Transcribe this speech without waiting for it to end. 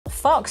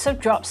Fox have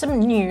dropped some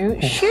new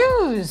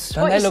shoes.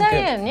 What are you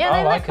saying?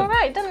 Yeah, they look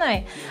alright, don't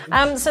they?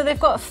 So they've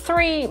got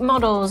 3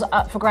 models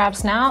up for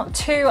grabs now.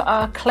 2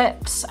 are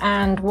clips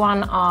and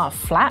 1 are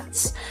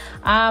flats.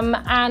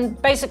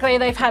 And basically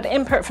they've had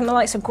input from the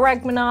likes of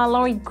Greg Minnaar,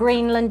 Laurie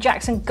Greenland,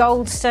 Jackson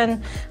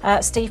Goldston,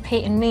 Steve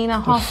Peat and Nina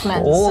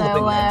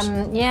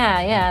Hoffman.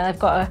 Yeah, they've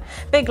got a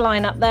big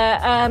lineup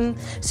there.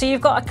 So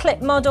you've got a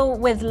clip model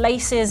with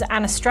laces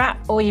and a strap,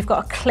 or you've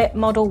got a clip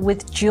model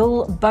with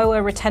dual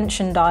BOA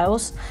retention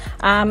dials.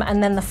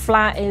 And then the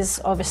flat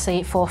is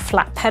obviously for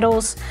flat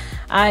pedals.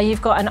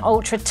 You've got an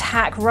Ultra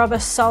Tack rubber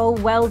sole,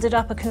 welded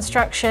upper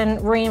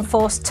construction,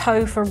 reinforced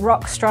toe for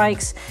rock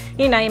strikes,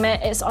 you name it,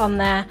 it's on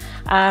there.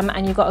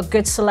 And you've got a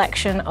good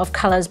selection of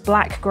colours,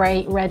 black,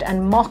 grey, red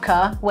and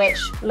mocha, which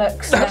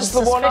looks That's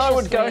the one I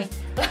would go.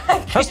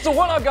 That's the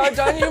one I'd go,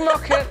 don't you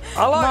mock it?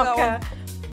 I like that one.